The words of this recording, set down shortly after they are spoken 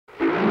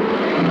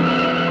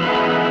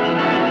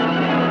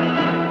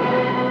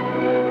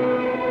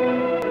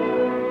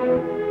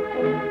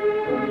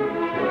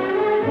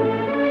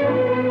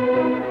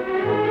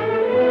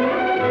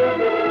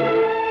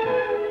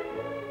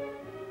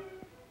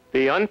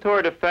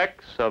untoward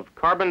effects of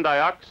carbon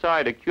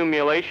dioxide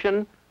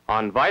accumulation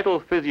on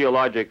vital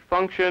physiologic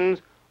functions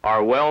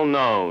are well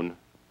known.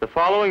 The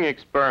following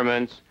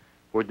experiments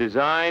were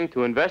designed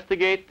to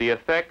investigate the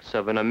effects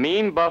of an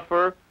amine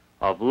buffer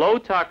of low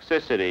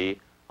toxicity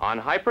on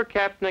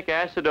hypercapnic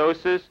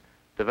acidosis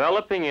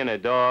developing in a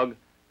dog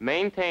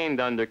maintained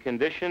under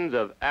conditions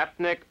of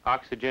apneic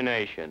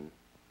oxygenation.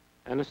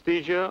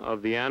 Anesthesia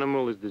of the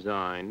animal is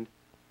designed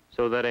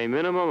so that a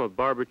minimum of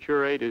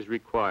barbiturate is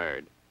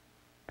required.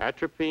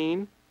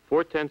 Atropine,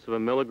 0.4 of a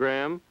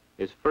milligram,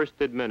 is first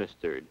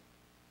administered.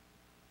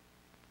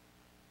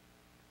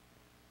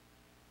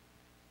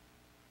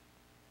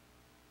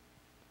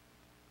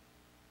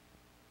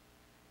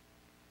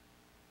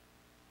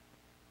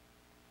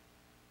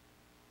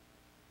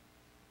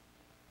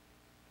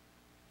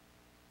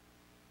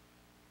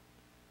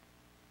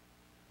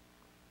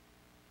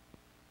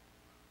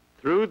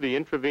 Through the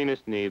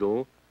intravenous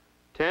needle,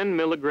 10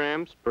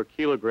 milligrams per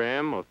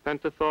kilogram of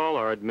pentothal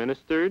are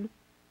administered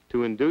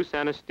to induce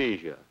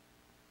anesthesia.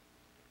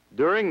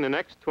 During the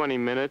next 20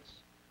 minutes,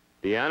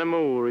 the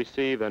animal will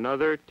receive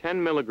another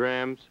 10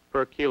 milligrams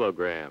per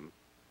kilogram.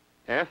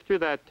 After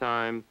that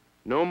time,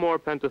 no more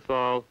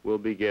pentothal will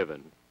be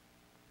given.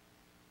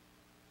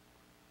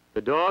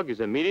 The dog is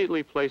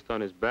immediately placed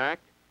on his back,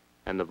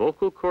 and the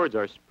vocal cords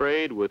are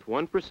sprayed with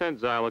 1%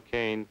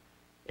 xylocaine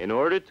in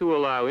order to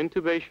allow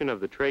intubation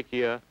of the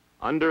trachea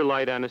under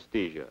light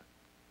anesthesia.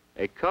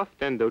 A cuffed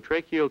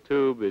endotracheal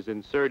tube is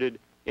inserted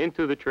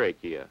into the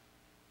trachea.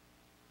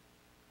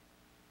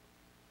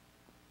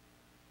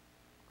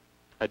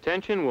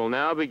 Attention will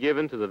now be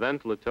given to the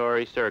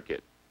ventilatory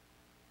circuit.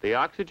 The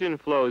oxygen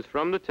flows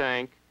from the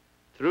tank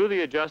through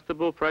the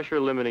adjustable pressure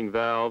limiting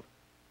valve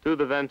to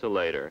the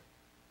ventilator.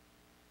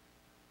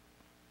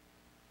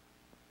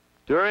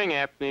 During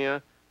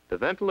apnea, the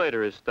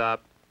ventilator is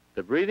stopped,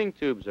 the breathing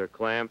tubes are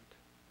clamped,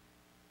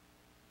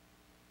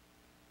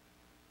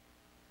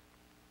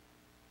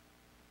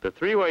 the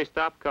three-way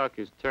stopcock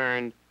is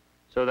turned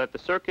so that the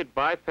circuit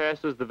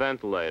bypasses the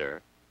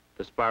ventilator.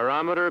 The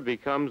spirometer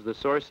becomes the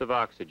source of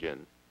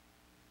oxygen.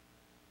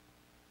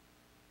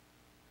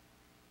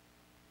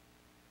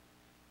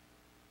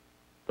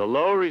 The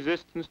low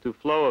resistance to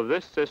flow of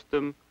this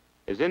system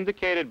is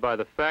indicated by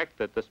the fact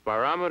that the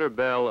spirometer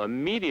bell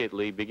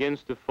immediately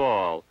begins to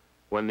fall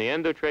when the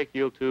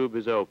endotracheal tube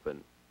is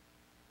open.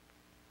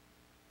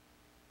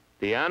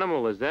 The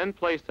animal is then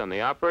placed on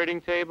the operating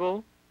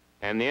table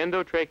and the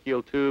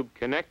endotracheal tube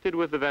connected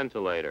with the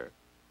ventilator.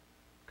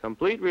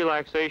 Complete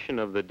relaxation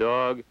of the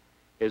dog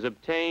is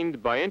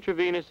obtained by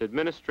intravenous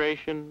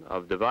administration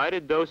of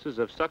divided doses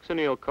of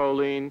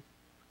succinylcholine,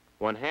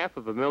 1/2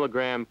 of a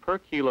milligram per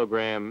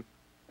kilogram,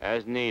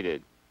 as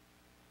needed.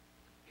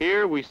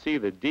 Here we see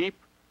the deep,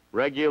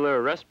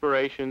 regular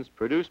respirations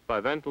produced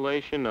by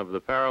ventilation of the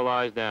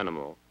paralyzed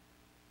animal.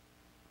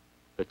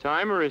 The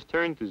timer is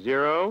turned to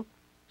 0,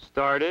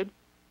 started,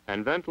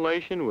 and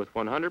ventilation with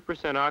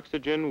 100%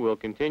 oxygen will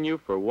continue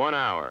for 1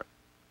 hour.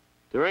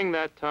 During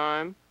that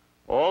time,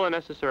 all the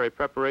necessary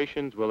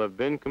preparations will have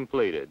been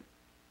completed.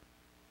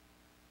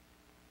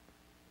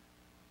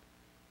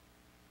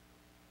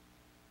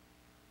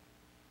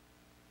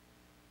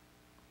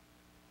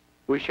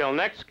 We shall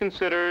next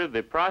consider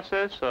the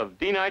process of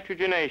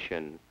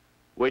denitrogenation,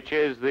 which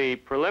is the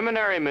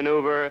preliminary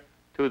maneuver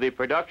to the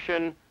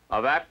production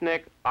of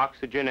apneic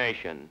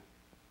oxygenation.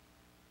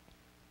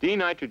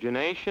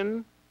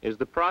 Denitrogenation is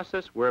the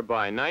process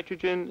whereby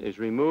nitrogen is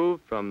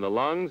removed from the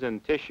lungs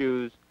and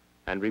tissues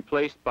and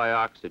replaced by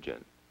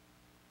oxygen.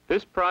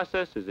 This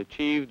process is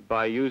achieved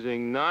by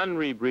using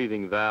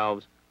non-rebreathing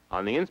valves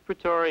on the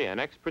inspiratory and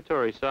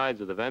expiratory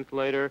sides of the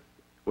ventilator,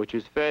 which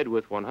is fed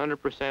with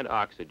 100%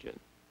 oxygen.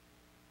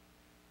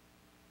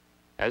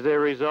 As a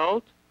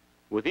result,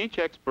 with each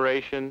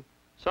expiration,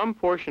 some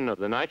portion of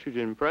the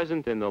nitrogen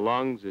present in the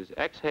lungs is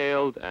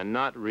exhaled and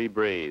not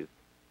rebreathed.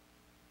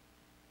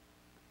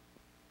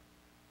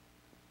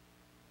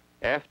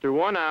 After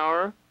 1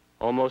 hour,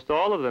 almost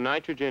all of the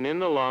nitrogen in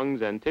the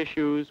lungs and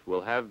tissues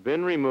will have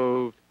been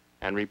removed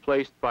and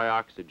replaced by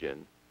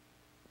oxygen.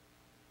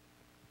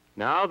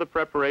 Now the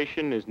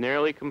preparation is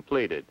nearly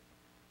completed.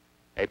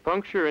 A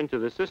puncture into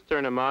the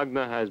cisterna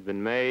magna has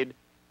been made,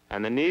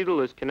 and the needle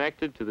is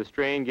connected to the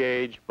strain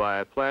gauge by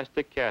a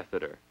plastic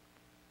catheter.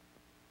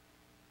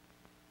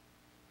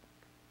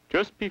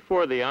 Just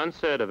before the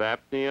onset of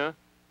apnea,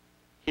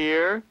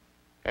 here,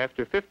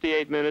 after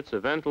 58 minutes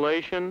of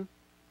ventilation,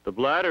 the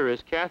bladder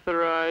is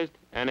catheterized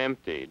and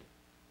emptied.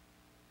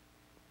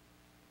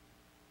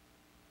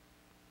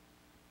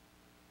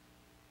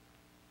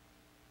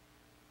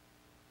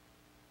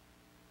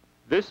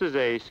 This is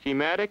a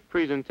schematic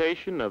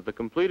presentation of the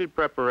completed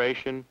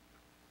preparation,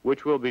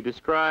 which will be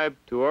described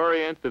to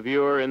orient the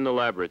viewer in the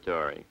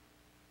laboratory.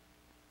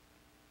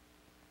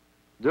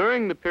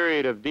 During the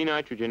period of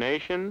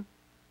denitrogenation,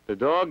 the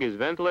dog is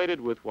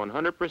ventilated with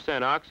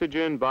 100%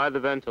 oxygen by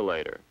the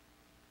ventilator.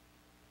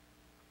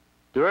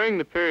 During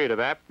the period of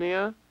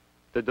apnea,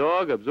 the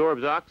dog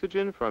absorbs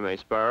oxygen from a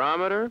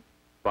spirometer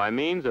by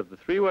means of the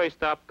three-way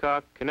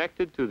stopcock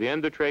connected to the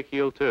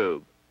endotracheal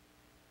tube.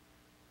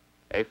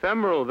 A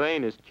femoral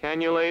vein is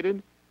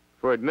cannulated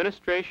for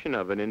administration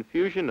of an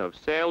infusion of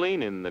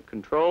saline in the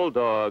control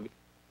dog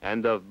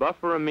and of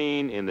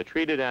bufferamine in the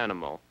treated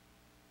animal.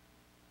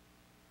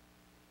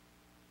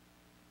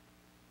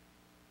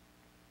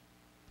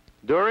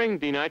 During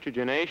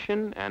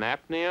denitrogenation and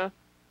apnea,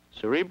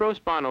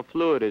 cerebrospinal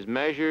fluid is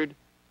measured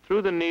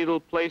through the needle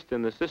placed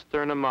in the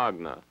cisterna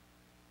magna.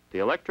 The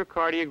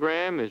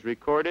electrocardiogram is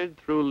recorded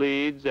through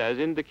leads as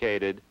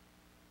indicated,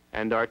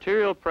 and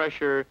arterial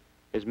pressure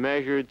is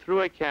measured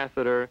through a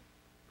catheter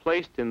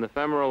placed in the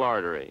femoral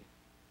artery.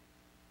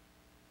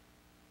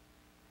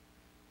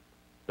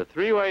 The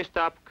three-way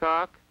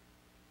stopcock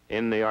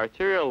in the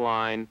arterial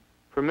line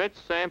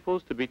permits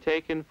samples to be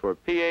taken for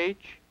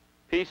pH,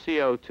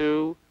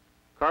 PCO2,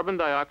 carbon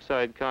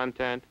dioxide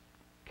content,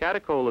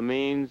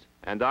 catecholamines,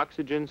 and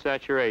oxygen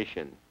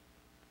saturation.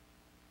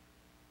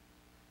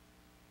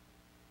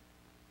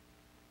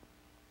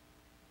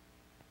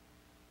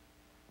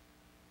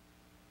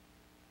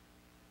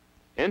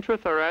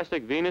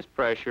 Intrathoracic venous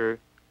pressure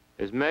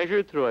is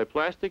measured through a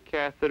plastic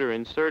catheter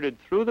inserted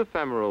through the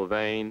femoral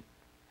vein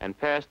and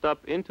passed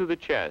up into the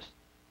chest.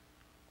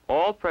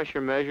 All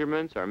pressure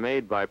measurements are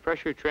made by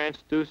pressure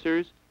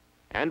transducers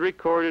and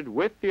recorded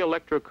with the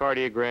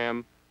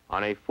electrocardiogram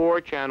on a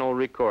 4-channel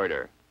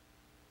recorder.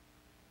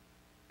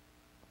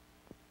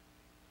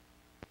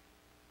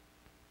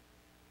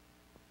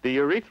 The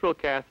urethral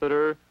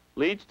catheter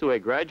leads to a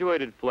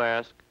graduated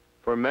flask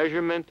for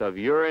measurement of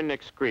urine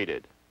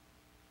excreted.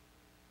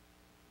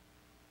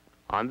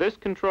 On this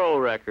control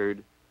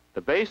record,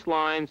 the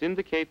baselines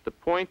indicate the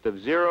point of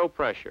zero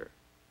pressure.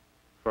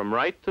 From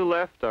right to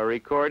left are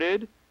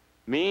recorded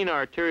mean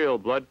arterial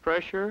blood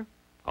pressure,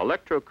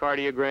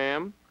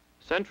 electrocardiogram,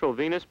 central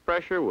venous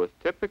pressure with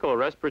typical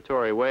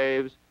respiratory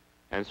waves,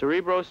 and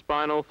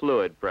cerebrospinal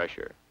fluid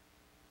pressure.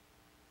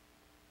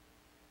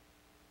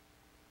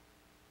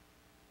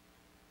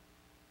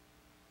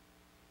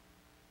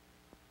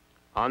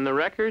 On the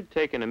record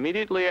taken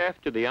immediately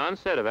after the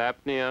onset of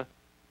apnea,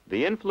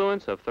 the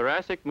influence of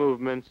thoracic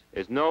movements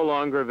is no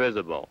longer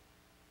visible.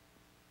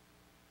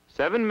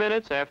 7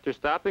 minutes after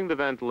stopping the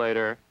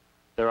ventilator,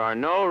 there are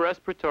no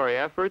respiratory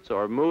efforts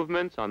or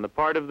movements on the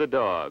part of the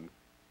dog.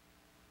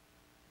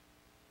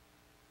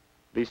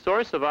 The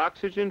source of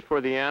oxygen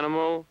for the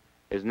animal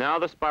is now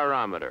the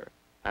spirometer,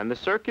 and the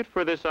circuit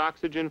for this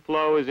oxygen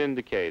flow is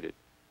indicated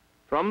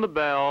from the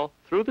bell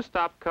through the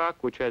stopcock,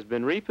 which has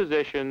been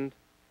repositioned,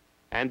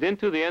 and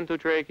into the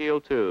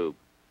endotracheal tube,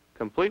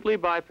 completely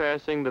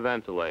bypassing the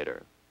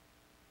ventilator.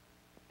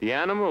 The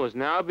animal is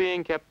now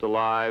being kept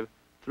alive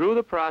through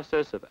the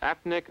process of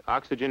apneic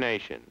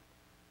oxygenation.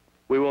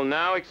 We will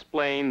now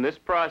explain this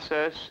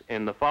process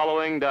in the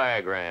following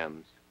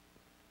diagrams.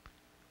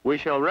 We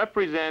shall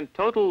represent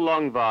total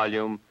lung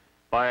volume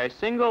by a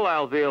single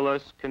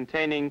alveolus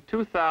containing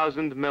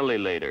 2,000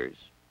 milliliters.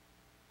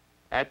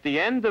 At the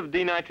end of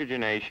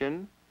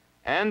denitrogenation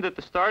and at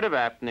the start of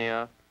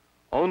apnea,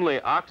 only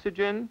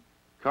oxygen,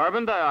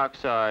 carbon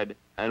dioxide,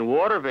 and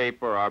water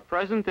vapor are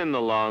present in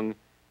the lung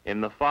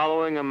in the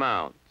following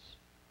amounts.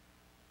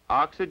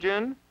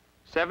 Oxygen,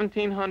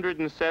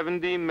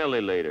 1,770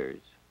 milliliters.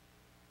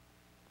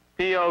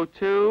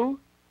 PO2,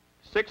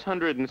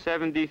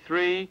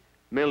 673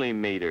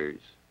 millimeters.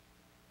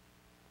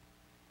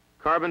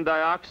 Carbon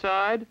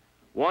dioxide,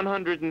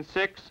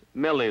 106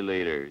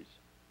 milliliters.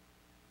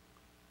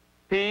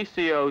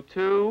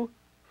 PCO2,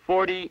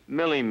 40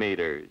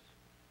 millimeters.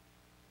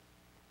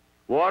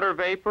 Water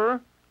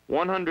vapor,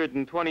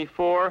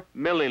 124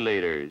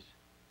 milliliters.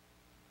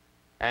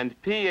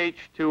 And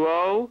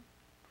pH2O,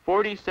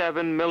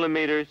 47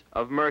 millimeters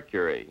of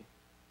mercury.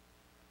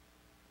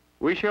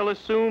 We shall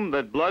assume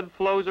that blood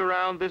flows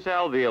around this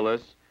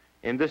alveolus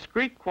in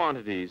discrete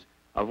quantities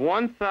of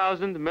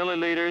 1,000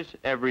 milliliters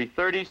every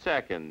 30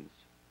 seconds.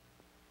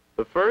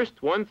 The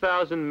first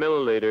 1,000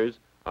 milliliters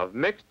of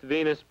mixed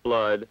venous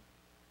blood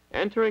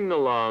entering the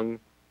lung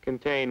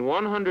contain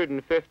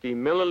 150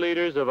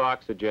 milliliters of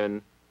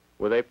oxygen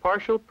with a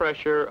partial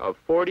pressure of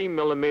 40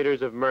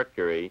 millimeters of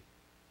mercury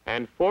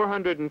and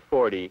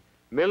 440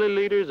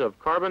 milliliters of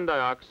carbon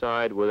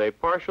dioxide with a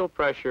partial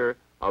pressure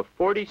of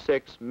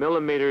 46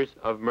 millimeters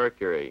of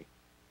mercury.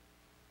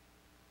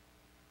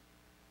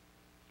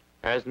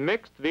 As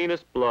mixed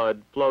venous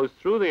blood flows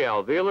through the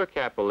alveolar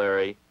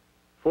capillary,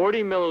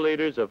 40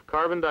 milliliters of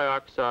carbon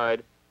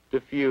dioxide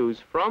diffuse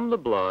from the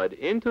blood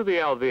into the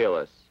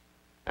alveolus,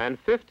 and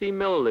 50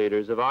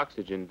 milliliters of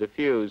oxygen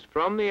diffuse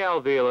from the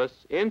alveolus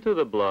into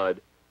the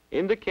blood,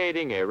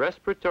 indicating a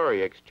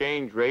respiratory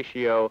exchange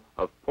ratio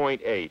of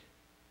 0.8.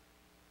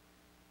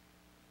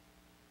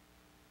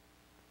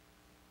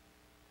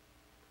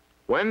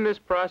 When this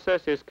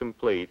process is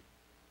complete,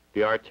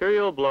 the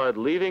arterial blood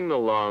leaving the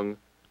lung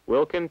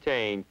will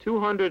contain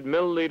 200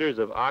 milliliters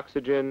of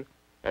oxygen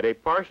at a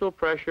partial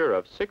pressure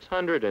of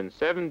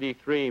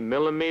 673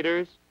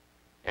 millimeters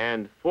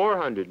and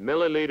 400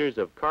 milliliters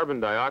of carbon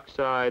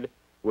dioxide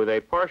with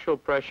a partial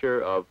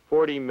pressure of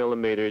 40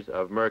 millimeters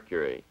of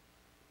mercury.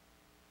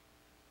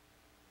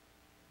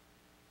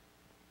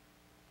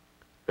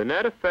 The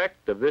net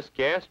effect of this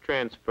gas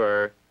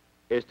transfer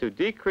is to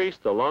decrease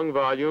the lung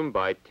volume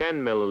by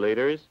 10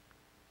 milliliters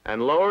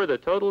and lower the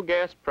total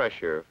gas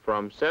pressure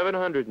from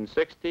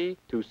 760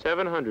 to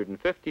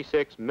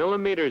 756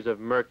 millimeters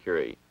of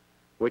mercury,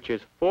 which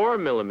is 4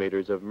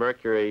 millimeters of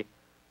mercury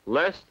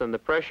less than the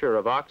pressure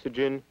of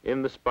oxygen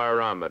in the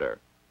spirometer.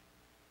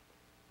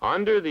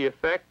 Under the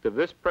effect of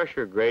this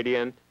pressure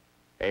gradient,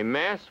 a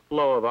mass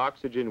flow of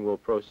oxygen will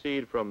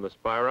proceed from the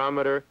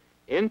spirometer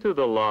into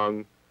the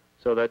lung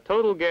so that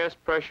total gas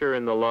pressure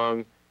in the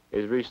lung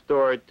is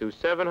restored to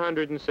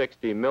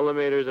 760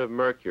 millimeters of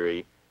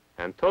mercury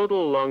and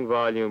total lung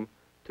volume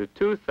to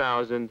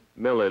 2,000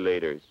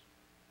 milliliters.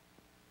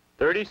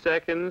 30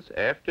 seconds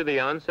after the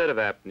onset of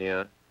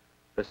apnea,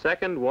 the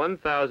second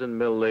 1,000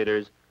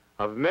 milliliters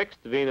of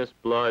mixed venous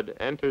blood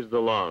enters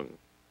the lung.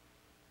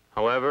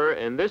 However,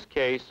 in this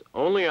case,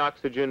 only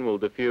oxygen will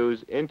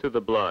diffuse into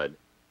the blood.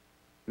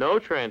 No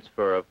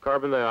transfer of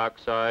carbon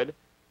dioxide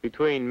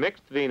between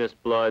mixed venous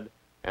blood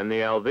and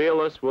the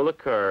alveolus will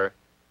occur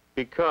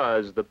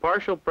because the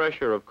partial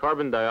pressure of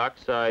carbon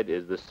dioxide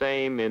is the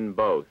same in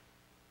both.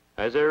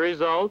 As a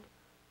result,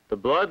 the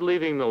blood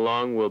leaving the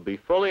lung will be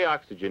fully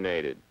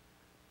oxygenated,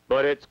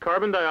 but its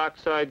carbon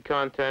dioxide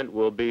content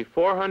will be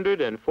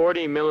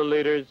 440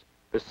 milliliters,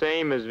 the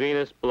same as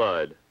venous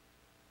blood.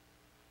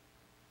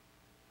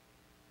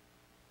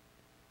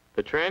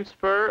 The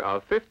transfer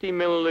of 50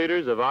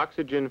 milliliters of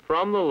oxygen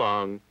from the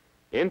lung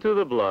into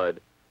the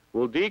blood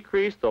will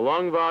decrease the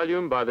lung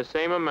volume by the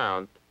same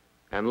amount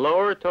and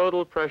lower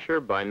total pressure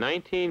by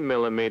 19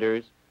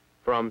 millimeters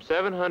from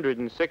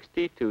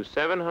 760 to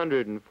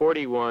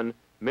 741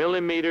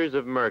 millimeters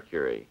of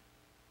mercury.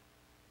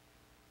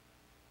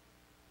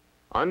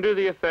 Under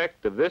the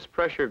effect of this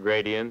pressure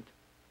gradient,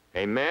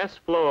 a mass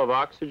flow of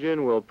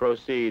oxygen will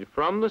proceed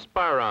from the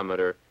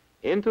spirometer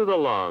into the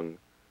lung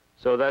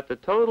so that the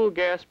total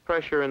gas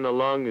pressure in the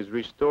lung is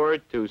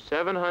restored to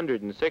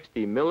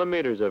 760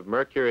 millimeters of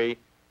mercury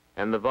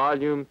and the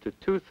volume to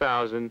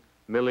 2,000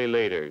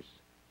 milliliters.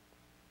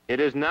 It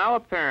is now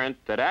apparent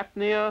that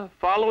apnea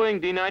following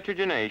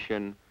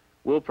denitrogenation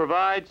will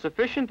provide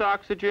sufficient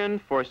oxygen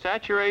for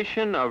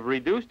saturation of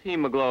reduced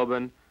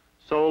hemoglobin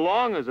so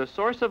long as a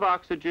source of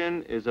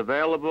oxygen is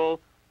available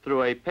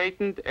through a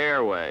patent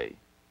airway.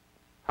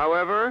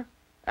 However,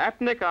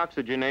 apneic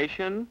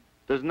oxygenation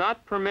does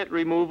not permit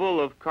removal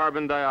of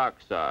carbon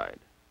dioxide.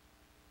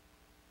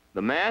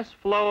 The mass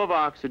flow of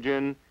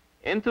oxygen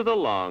into the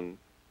lung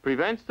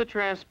prevents the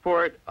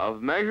transport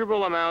of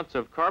measurable amounts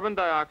of carbon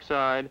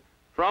dioxide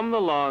from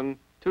the lung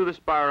to the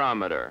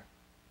spirometer.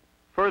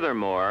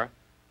 Furthermore,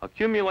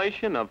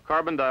 accumulation of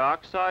carbon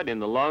dioxide in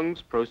the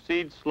lungs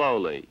proceeds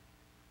slowly,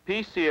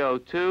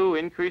 PCO2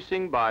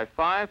 increasing by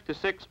 5 to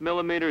 6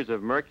 millimeters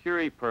of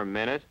mercury per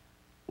minute,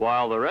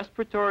 while the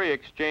respiratory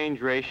exchange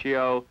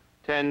ratio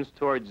tends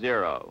toward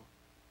 0.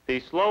 The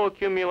slow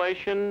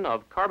accumulation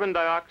of carbon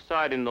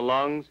dioxide in the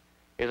lungs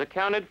is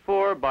accounted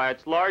for by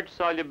its large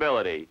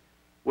solubility,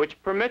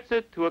 which permits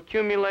it to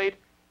accumulate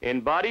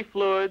in body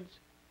fluids,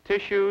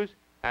 tissues,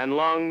 and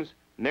lungs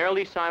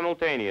nearly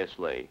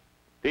simultaneously.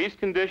 These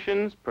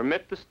conditions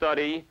permit the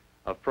study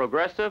of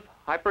progressive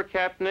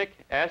hypercapnic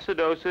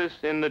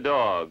acidosis in the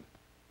dog.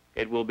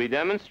 It will be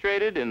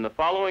demonstrated in the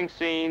following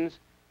scenes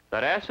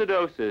that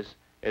acidosis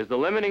is the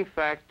limiting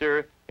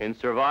factor in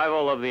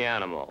survival of the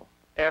animal.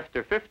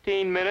 After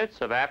 15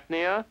 minutes of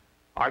apnea,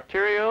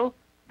 arterial,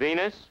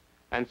 venous,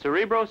 and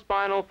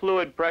cerebrospinal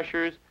fluid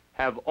pressures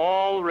have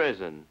all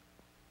risen.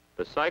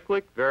 The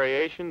cyclic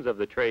variations of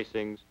the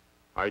tracings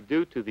are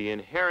due to the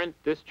inherent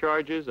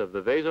discharges of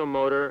the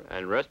vasomotor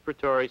and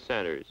respiratory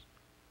centers.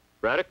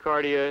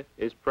 Bradycardia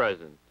is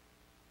present.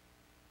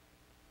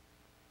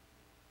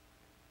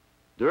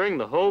 During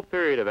the whole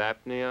period of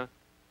apnea,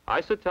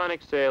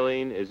 isotonic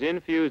saline is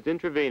infused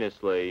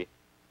intravenously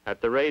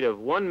at the rate of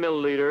 1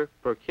 milliliter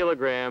per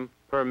kilogram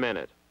per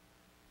minute.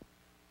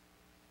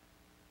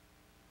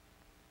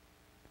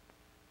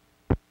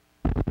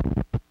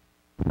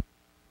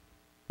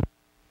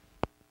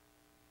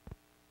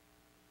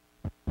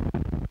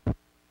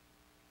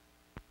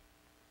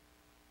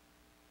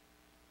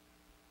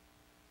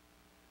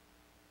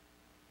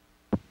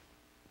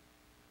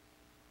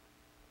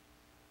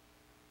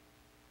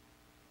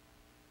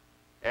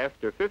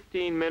 After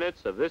 15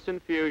 minutes of this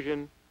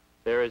infusion,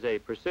 there is a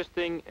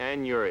persisting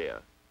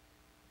anuria.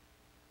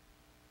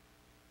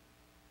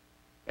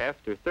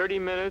 After 30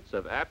 minutes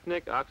of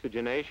apneic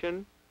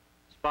oxygenation,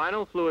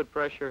 spinal fluid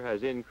pressure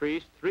has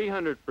increased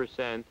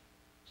 300%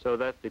 so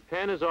that the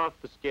pen is off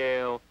the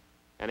scale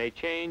and a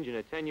change in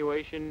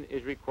attenuation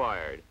is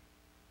required.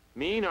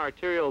 Mean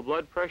arterial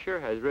blood pressure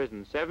has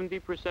risen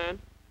 70%,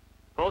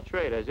 pulse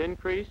rate has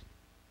increased,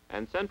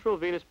 and central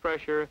venous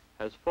pressure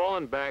has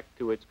fallen back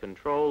to its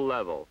control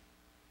level.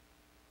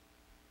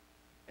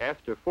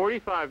 After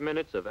 45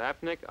 minutes of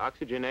apneic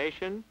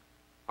oxygenation,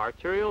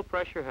 arterial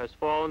pressure has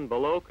fallen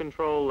below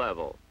control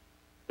level.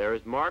 There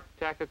is marked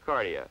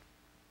tachycardia.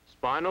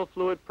 Spinal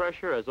fluid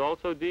pressure has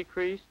also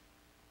decreased,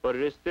 but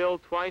it is still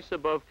twice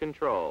above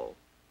control.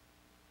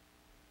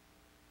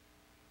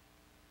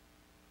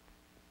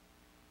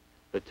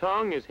 The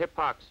tongue is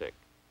hypoxic.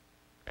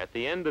 At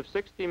the end of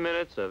 60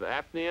 minutes of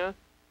apnea,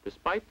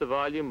 despite the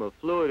volume of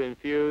fluid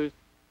infused,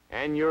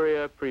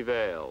 anuria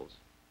prevails.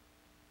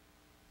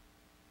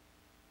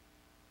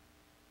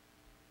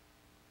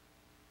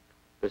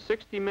 The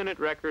 60-minute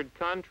record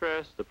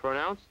contrasts the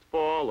pronounced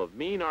fall of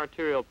mean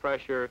arterial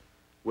pressure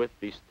with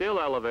the still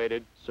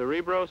elevated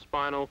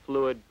cerebrospinal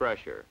fluid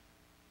pressure.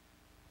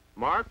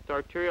 Marked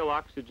arterial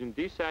oxygen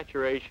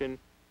desaturation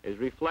is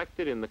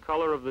reflected in the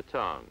color of the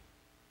tongue.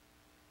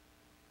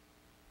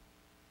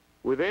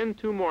 Within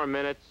 2 more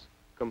minutes,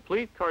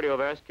 complete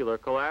cardiovascular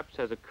collapse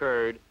has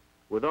occurred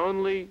with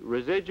only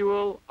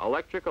residual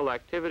electrical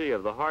activity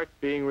of the heart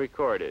being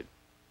recorded.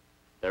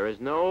 There is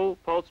no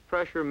pulse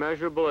pressure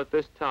measurable at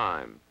this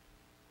time.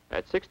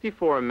 At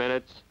 64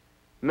 minutes,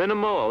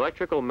 minimal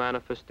electrical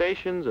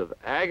manifestations of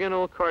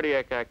agonal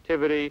cardiac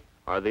activity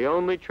are the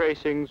only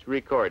tracings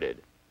recorded.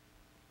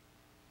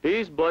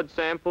 These blood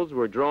samples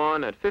were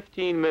drawn at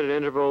 15-minute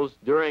intervals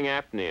during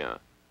apnea.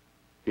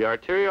 The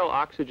arterial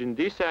oxygen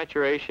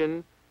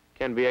desaturation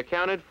can be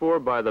accounted for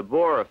by the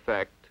Bohr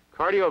effect,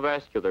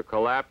 cardiovascular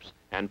collapse,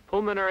 and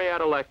pulmonary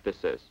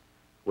atelectasis,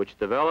 which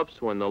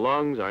develops when the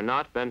lungs are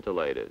not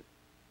ventilated.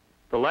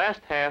 The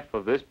last half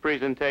of this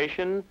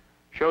presentation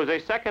shows a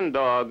second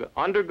dog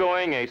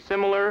undergoing a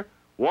similar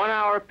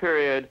 1-hour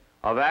period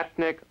of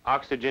apneic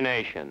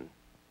oxygenation.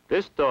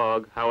 This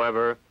dog,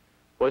 however,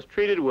 was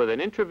treated with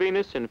an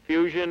intravenous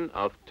infusion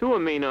of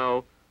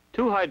 2-amino,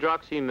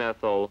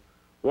 2-hydroxymethyl,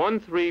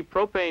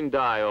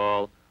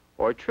 1,3-propane-diol,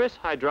 or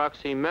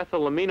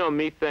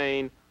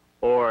tris-hydroxymethylaminoethane,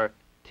 or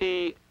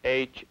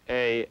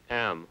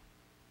THAM.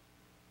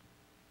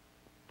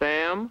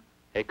 THAM,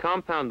 a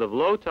compound of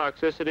low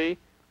toxicity,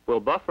 will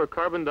buffer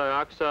carbon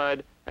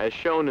dioxide as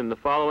shown in the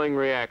following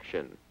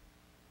reaction.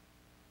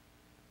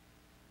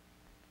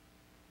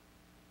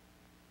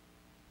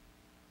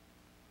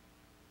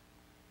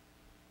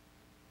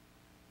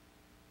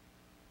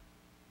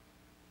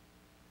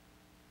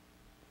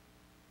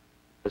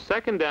 The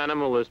second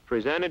animal is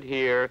presented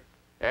here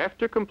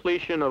after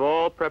completion of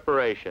all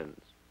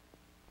preparations.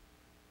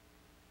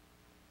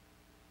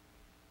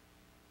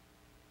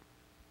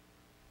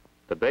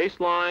 The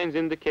baselines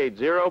indicate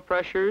 0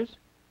 pressures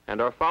and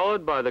are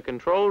followed by the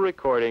control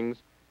recordings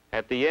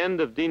at the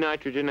end of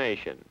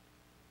denitrogenation.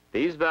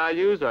 These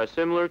values are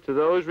similar to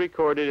those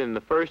recorded in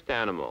the first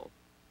animal.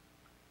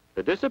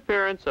 The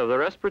disappearance of the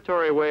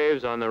respiratory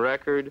waves on the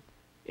record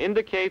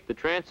indicate the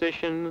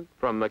transition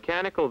from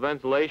mechanical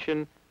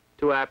ventilation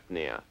to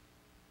apnea.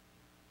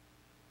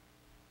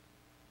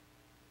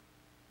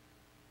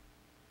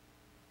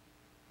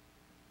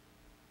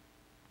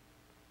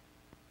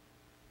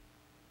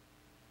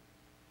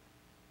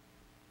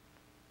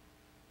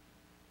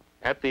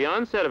 At the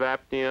onset of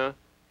apnea,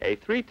 a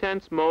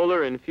 3/10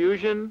 molar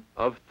infusion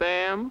of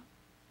THAM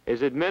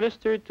is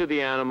administered to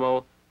the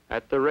animal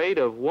at the rate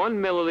of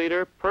 1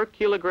 milliliter per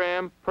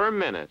kilogram per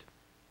minute.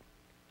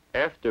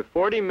 After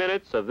 40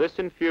 minutes of this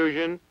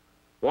infusion,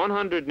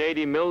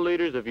 180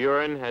 milliliters of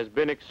urine has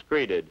been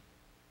excreted.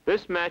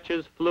 This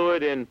matches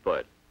fluid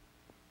input.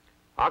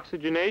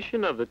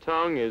 Oxygenation of the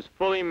tongue is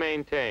fully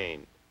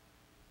maintained.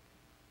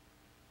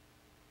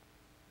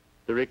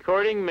 The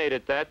recording made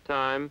at that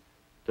time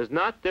does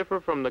not differ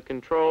from the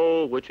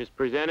control which is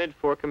presented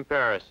for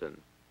comparison.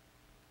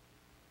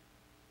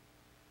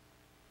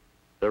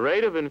 The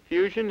rate of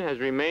infusion has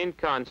remained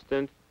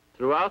constant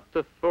throughout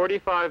the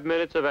 45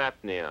 minutes of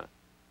apnea,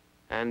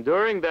 and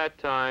during that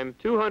time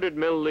 200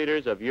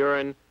 milliliters of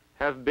urine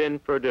have been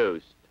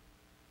produced.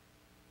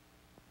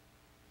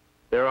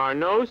 There are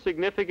no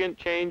significant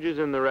changes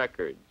in the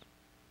records.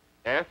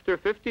 After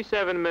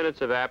 57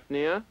 minutes of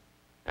apnea,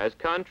 as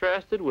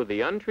contrasted with the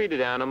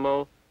untreated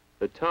animal,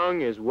 the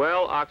tongue is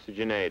well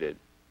oxygenated.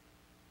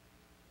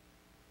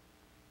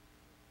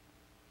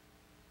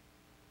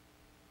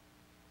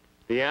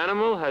 The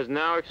animal has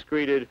now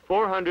excreted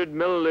 400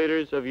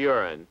 milliliters of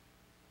urine.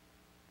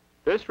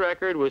 This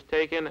record was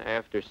taken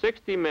after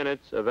 60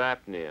 minutes of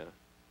apnea.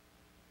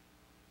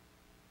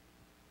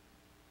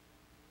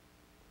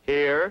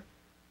 Here,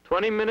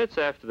 20 minutes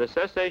after the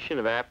cessation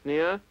of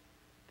apnea,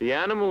 the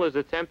animal is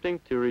attempting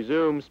to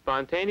resume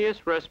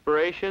spontaneous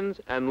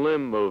respirations and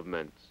limb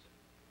movements.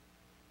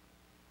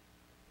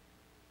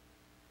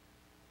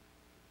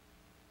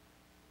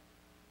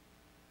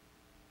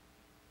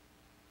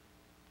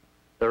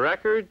 The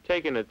record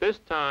taken at this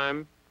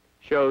time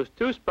shows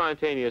 2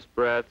 spontaneous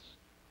breaths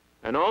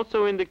and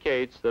also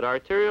indicates that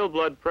arterial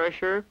blood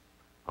pressure,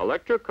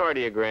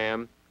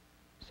 electrocardiogram,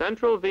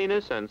 central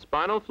venous and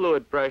spinal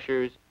fluid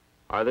pressures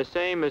are the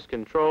same as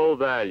control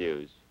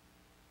values.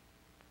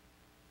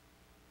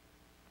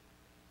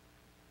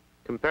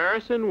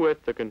 Comparison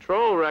with the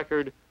control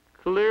record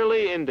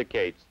clearly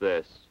indicates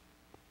this.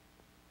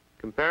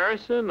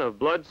 Comparison of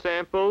blood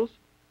samples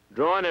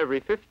drawn every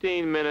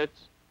 15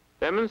 minutes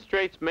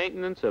demonstrates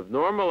maintenance of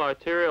normal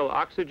arterial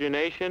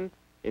oxygenation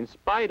in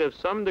spite of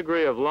some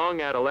degree of lung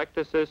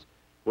atelectasis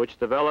which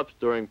develops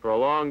during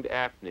prolonged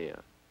apnea.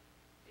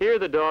 Here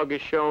the dog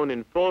is shown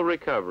in full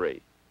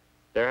recovery.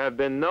 There have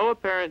been no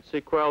apparent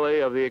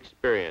sequelae of the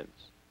experience.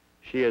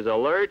 She is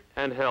alert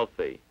and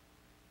healthy.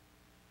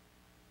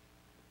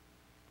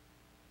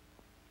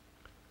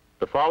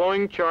 The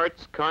following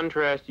charts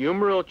contrast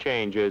humoral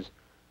changes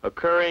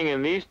occurring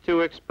in these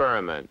two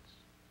experiments.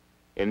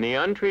 In the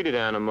untreated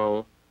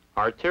animal,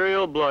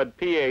 arterial blood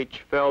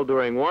pH fell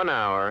during 1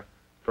 hour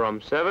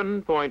from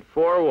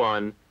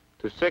 7.41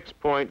 to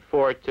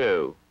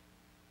 6.42.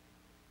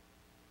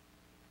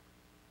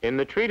 In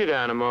the treated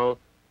animal,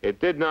 it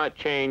did not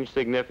change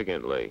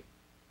significantly.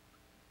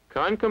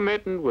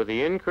 Concomitant with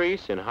the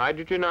increase in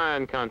hydrogen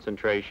ion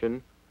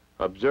concentration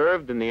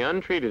observed in the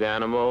untreated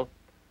animal,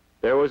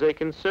 there was a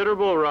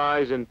considerable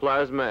rise in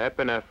plasma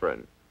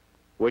epinephrine,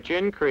 which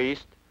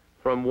increased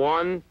from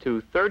 1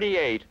 to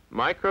 38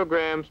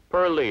 micrograms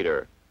per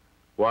liter,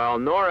 while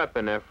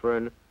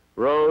norepinephrine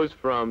rose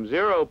from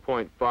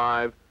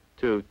 0.5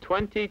 to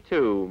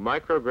 22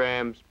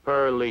 micrograms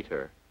per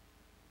liter.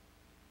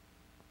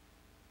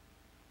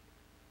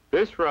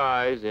 This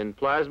rise in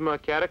plasma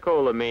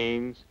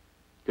catecholamines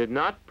did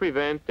not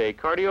prevent a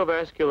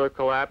cardiovascular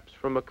collapse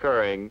from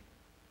occurring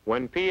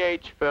when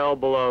pH fell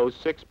below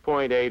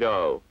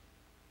 6.80.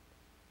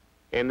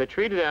 In the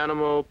treated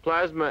animal,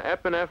 plasma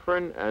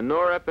epinephrine and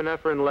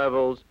norepinephrine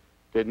levels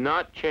did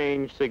not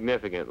change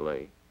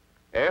significantly.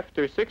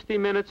 After 60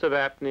 minutes of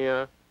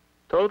apnea,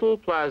 total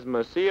plasma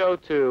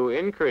CO2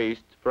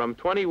 increased from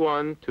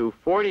 21 to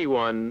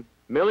 41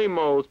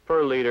 millimoles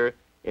per liter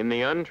in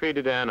the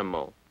untreated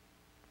animal.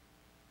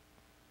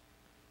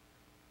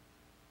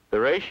 The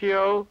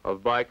ratio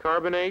of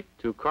bicarbonate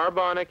to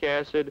carbonic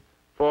acid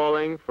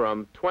falling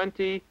from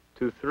 20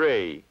 to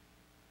 3.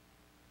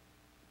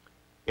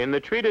 In the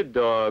treated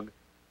dog,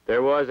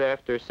 there was,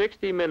 after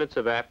 60 minutes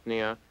of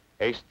apnea,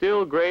 a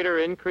still greater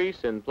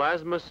increase in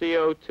plasma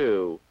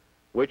CO2,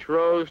 which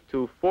rose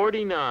to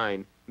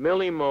 49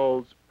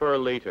 millimoles per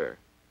liter.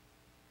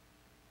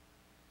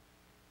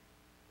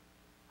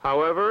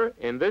 However,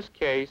 in this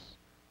case,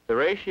 the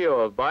ratio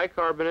of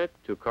bicarbonate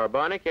to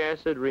carbonic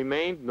acid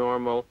remained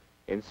normal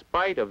in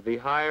spite of the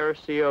higher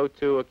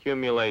CO2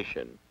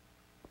 accumulation.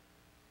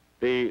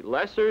 The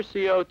lesser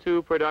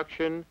CO2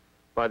 production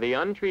by the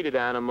untreated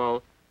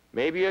animal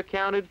may be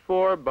accounted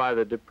for by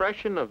the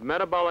depression of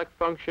metabolic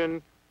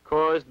function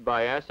caused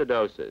by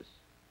acidosis.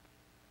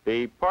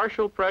 The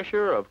partial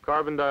pressure of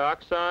carbon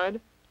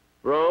dioxide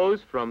rose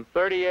from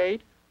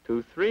 38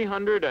 to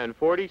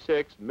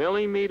 346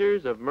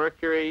 millimeters of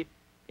mercury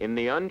in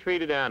the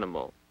untreated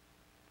animal.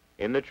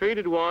 In the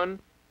treated one,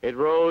 it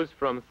rose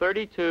from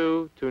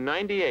 32 to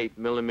 98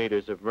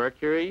 millimeters of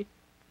mercury,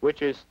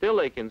 which is still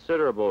a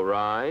considerable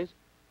rise,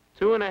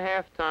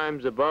 2.5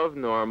 times above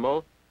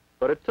normal,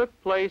 but it took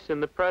place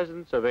in the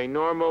presence of a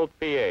normal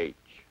pH.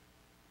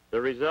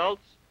 The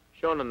results,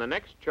 shown on the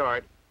next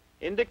chart,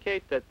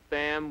 indicate that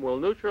THAM will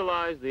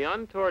neutralize the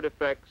untoward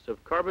effects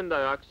of carbon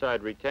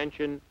dioxide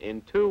retention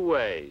in 2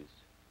 ways.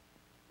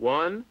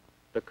 1,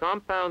 the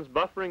compound's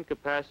buffering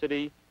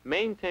capacity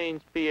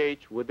maintains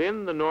pH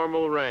within the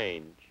normal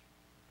range.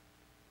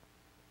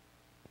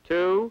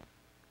 2,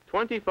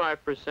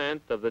 25%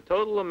 of the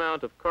total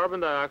amount of carbon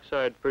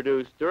dioxide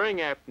produced during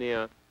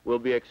apnea will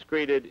be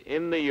excreted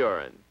in the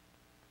urine.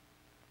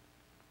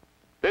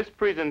 This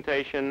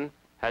presentation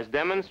has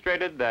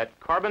demonstrated that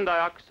carbon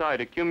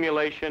dioxide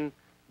accumulation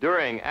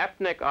during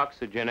apneic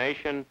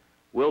oxygenation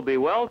will be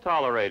well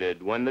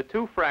tolerated when the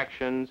 2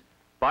 fractions,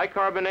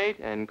 bicarbonate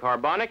and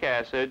carbonic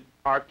acid,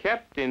 are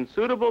kept in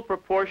suitable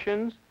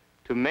proportions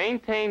to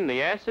maintain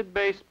the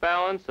acid-base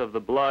balance of the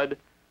blood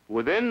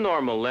within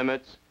normal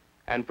limits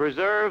and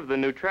preserve the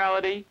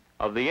neutrality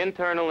of the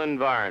internal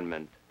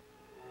environment.